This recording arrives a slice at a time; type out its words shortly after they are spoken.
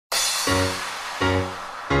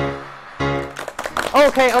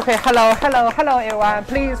Okay, hello everyone.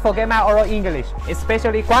 Please forget my oral English,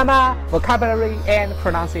 especially grammar, vocabulary, and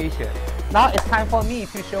pronunciation. Now it's time for me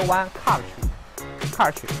to show one card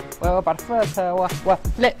trick. Well, but first,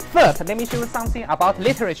 let me show you something about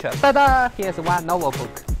literature. Ta-da! Here's one novel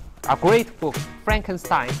book, a great book,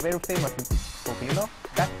 Frankenstein, very famous book. You know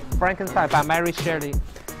that Frankenstein by Mary Shelley.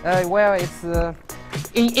 Well, it's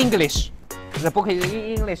in English. The book is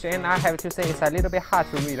in English, and I have to say it's a little bit hard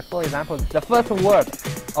to read. For example, the first word,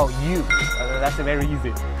 you, that's very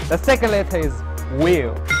easy. The second letter is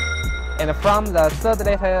will. And from the third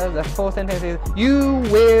letter, the fourth sentence is, you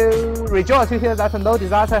will rejoice to hear that no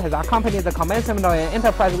disaster has accompanied the commencement of an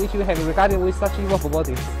enterprise which you have regarded with such evil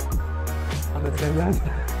forebodings. Understand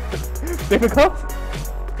that? Difficult?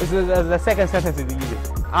 The second sentence is easy.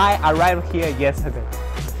 I arrived here yesterday.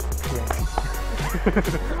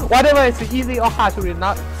 Whatever is easy or hard to read,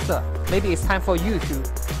 not sir. Maybe it's time for you to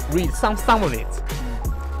read some of it.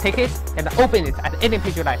 Take it and open it at any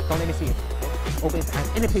page you like. Don't let me see it. Open it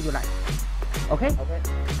at any page you like. Okay?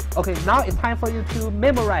 Okay, now it's time for you to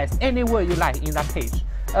memorize any word you like in that page.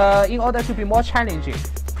 In order to be more challenging,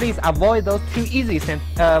 please avoid those too easy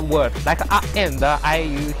words like and, I,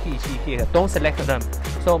 you, he, she, here. Don't select them.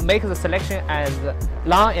 So make the selection as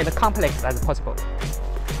long and complex as possible.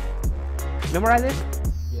 Memorize it?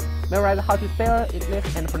 Yeah. Memorize how to spell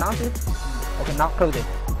it and pronounce it? Okay, now close it.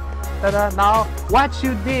 Now, what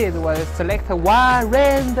you did was select one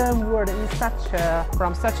random word in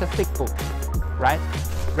from such a thick book, right?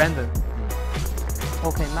 Random.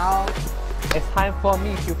 Okay, now it's time for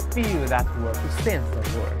me to feel that word, to sense the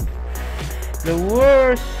word. The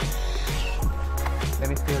word, let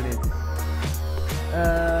me feel it.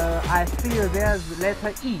 I feel there's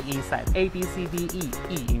letter E inside. A, B, C, D, E.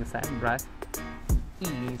 E inside, right? E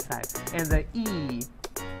inside. And the E,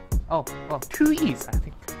 two E's, I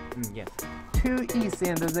think. Yes. Two E's,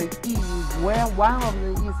 and the E, where one of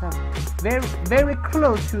the E's are very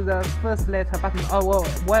close to the first letter, but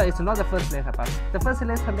well, it's not the first letter, but the first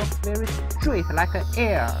letter looks very straight, like an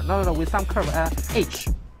L. No, with some curve. H,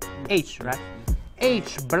 right?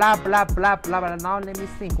 H, blah, blah, blah, blah, blah. Now let me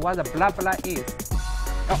think what the blah, blah is.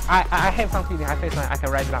 Oh, I have some feeling. I can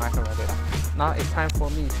write it down. Now it's time for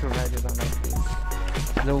me to write it down like this.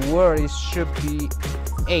 The word should be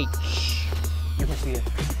H. You can see it.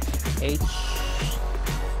 H. I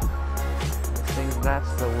think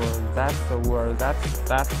that's the word. That's the word.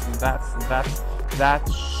 That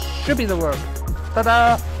should be the word.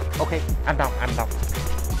 Ta-da! Okay, I'm done.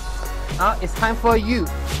 Now it's time for you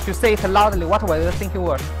to say it loudly. What was the thinking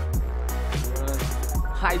word?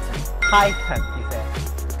 Heighten. He said.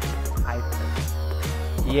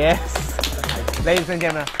 Heighten. Yes. Ladies and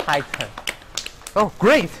gentlemen, heighten. Oh,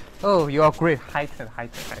 great. Oh, you are great. Heighten.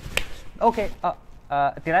 Okay.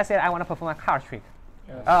 Did I say I want to perform a card trick?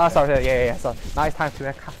 Sorry. Yeah. So now it's time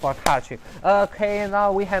for a card trick. Okay.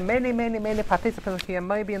 Now we have many participants here.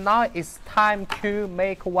 Maybe now it's time to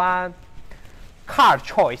make one card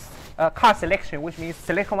choice. Card selection, which means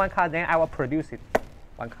select one card, then I will produce it.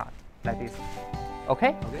 One card, like this.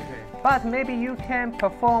 Okay? But maybe you can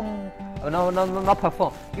perform, not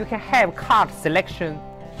perform. You can have card selection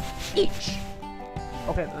each.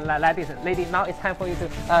 Okay, like this. Lady, now it's time for you to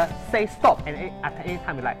say stop at any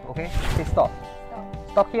time you like, okay? Say stop.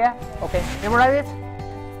 Stop here. Okay, memorize it?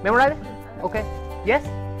 Okay, yes?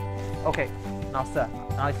 Okay, now sir,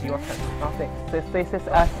 now it's your turn. Now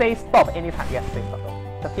say stop anytime. Yes, say stop.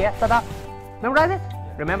 Stop here, ta-da. Memorize it?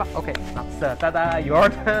 Remember? Okay, now sir, ta-da, your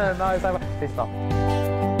turn. Now it's time for say stop.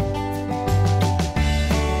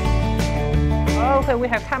 Okay, we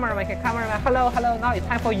have cameraman. Hello. Now it's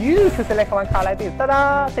time for you to select one card like this.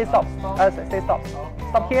 Ta-da! Say stop. Say stop.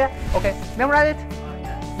 Stop here. Okay, memorize it?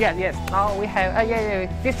 Yes. Now we have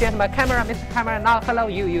this gentleman, Mr. Camera. Now hello,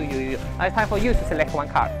 you. Now it's time for you to select one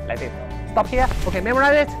card like this. Stop here. Okay,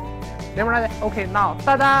 memorize it. Okay, now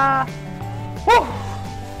ta-da! Woo!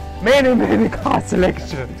 Many card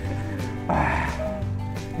selection.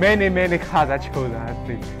 many cards I chosen, I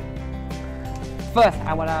think. First,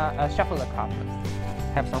 I wanna shuffle the cards.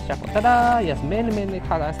 Have some shuffle. Ta-da! Yes, many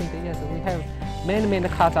cards. I think yes, we have many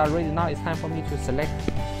cards already. Now it's time for me to select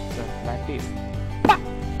them like this.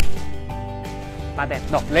 Not that.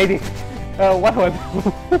 No, lady. What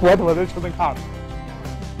was the chosen card?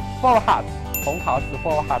 4 hearts. 红桃是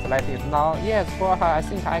 4 hearts like this. Now, yes, 4 hearts. I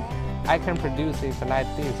think I can produce it like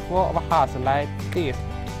this. 4 hearts like this.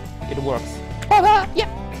 It works. Yeah.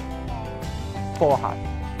 4 hearts.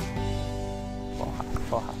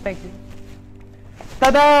 4 hearts. Thank you.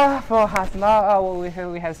 Ta-da! 4 hearts. Now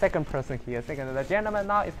we have second person here. The gentleman.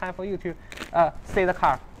 Now it's time for you to say the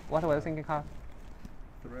card. What was the thinking card?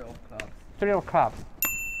 3 of clubs. Three of clubs.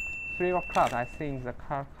 Three of clubs. I think the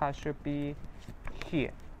card should be here.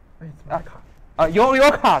 It's my card.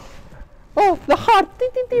 Your card. Oh, the heart. Ding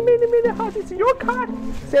ding ding. Many hearts. It's your card.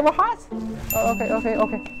 7 hearts. Oh,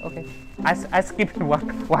 okay. I skipped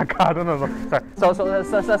one card. No. Sorry. So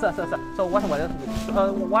what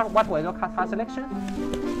was your card selection?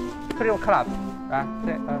 Three of clubs.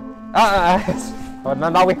 Oh,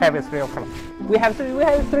 now we have 3 of clubs. We have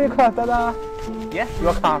 3 clubs. Ta-da. Yes,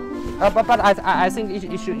 your card. But I think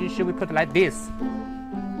it should be put like this.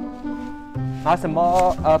 Now it's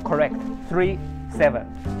more correct. 3, 7.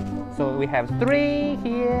 So we have 3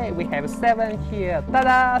 here. We have 7 here.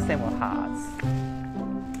 Ta-da! 7 hearts.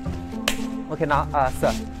 Okay, now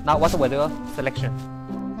sir. Now what was your selection?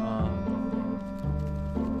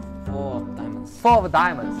 4 of diamonds. 4 of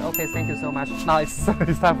diamonds. Okay, thank you so much. Now it's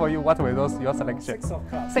time for you. What was your selection? 6 of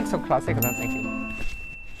clubs. 6 of clubs. 6 of clubs. Thank you.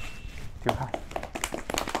 2 cards.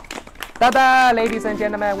 Ta-da! Ladies and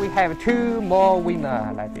gentlemen, we have 2 more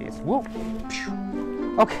winners like this. Woo!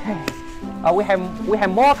 Okay. We have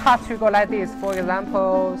more cards to go like this. For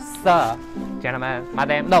example, sir, gentlemen,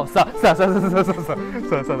 madam. No, sir.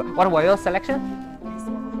 What was your selection?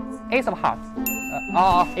 Ace of hearts.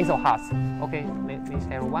 Ace of hearts. Okay, let's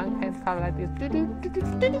have one hand card like this.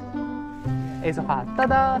 Ace of hearts.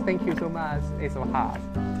 Ta-da! Thank you so much. Ace of hearts.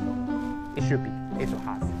 It should be Ace of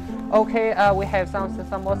hearts. Okay, we have some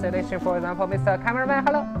more selection. For example, Mr. Cameraman,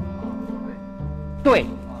 hello. 对.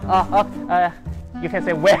 You can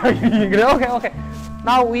say where in English. Okay.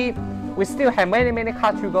 Now we still have many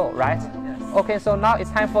cards to go, right? Yes. Okay, so now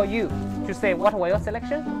it's time for you to say what was your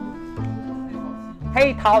selection?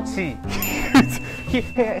 黑桃七.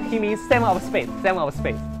 He means 7 of spades. 7 of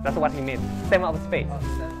spades. That's what he means. 7 of spades.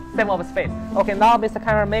 7 of spades. Okay, now Mr.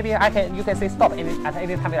 Camera, maybe you can say stop at any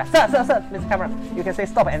time. Like, sir, Mr. Camera, you can say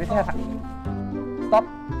stop at any time. Stop.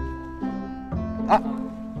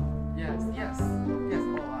 Yes.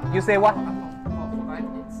 You say what?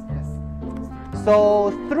 Yes.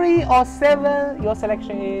 So 3 or 7, your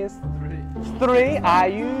selection is 3. 3. Are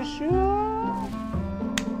you sure?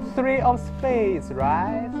 3 of spades,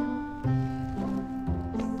 right?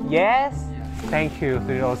 Yes. Thank you.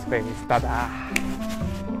 3 of spades. Ta-da.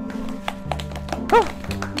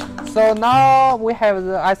 So now we have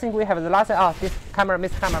I think we have the last. This camera,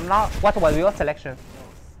 Miss Camera. Now, what was your selection?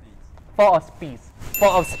 4 of spades. 4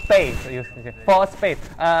 of spades. 4 of spades.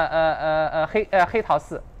 黑桃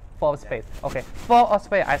四. 4 of spades. Okay. 4 of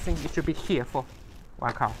spades. I think it should be here for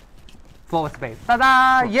one card. 4 of spades.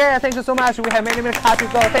 Ta-da! Yeah. Thank you so much. We have many cards to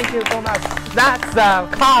go. Thank you so much. That's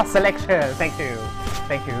card selection. Thank you.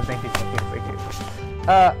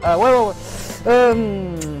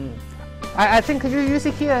 I think you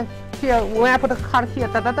see here when I put a card here,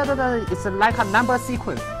 it's like a number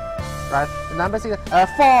sequence, right? Number sequence.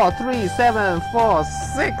 4, 3, 7, 4,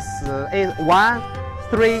 6, 8, 1,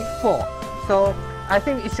 3, 4. So I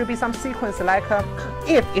think it should be some sequence like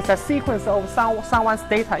if it's a sequence of someone's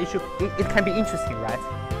data, it can be interesting, right?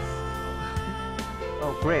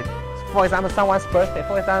 Oh, great. For example, someone's birthday.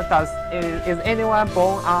 For example, is anyone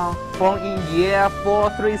born in year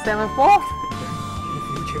 4374?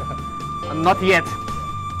 Not yet.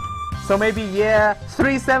 So maybe year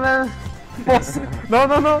 374.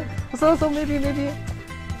 No. So maybe.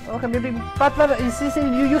 Okay, maybe. But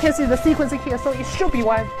you can see the sequence here. So it should be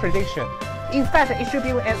one prediction. In fact, it should be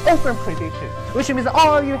an open prediction, which means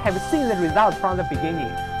all of you have seen the result from the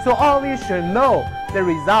beginning. So all of you should know the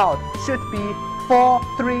result should be 4,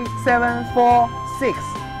 3, 7, 4, 6,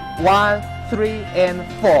 1, 3, and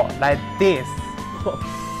 4, like this.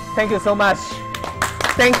 Thank you so much.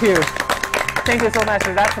 Thank you so much.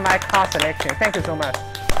 That's my card selection. Thank you so much.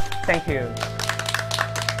 Thank you.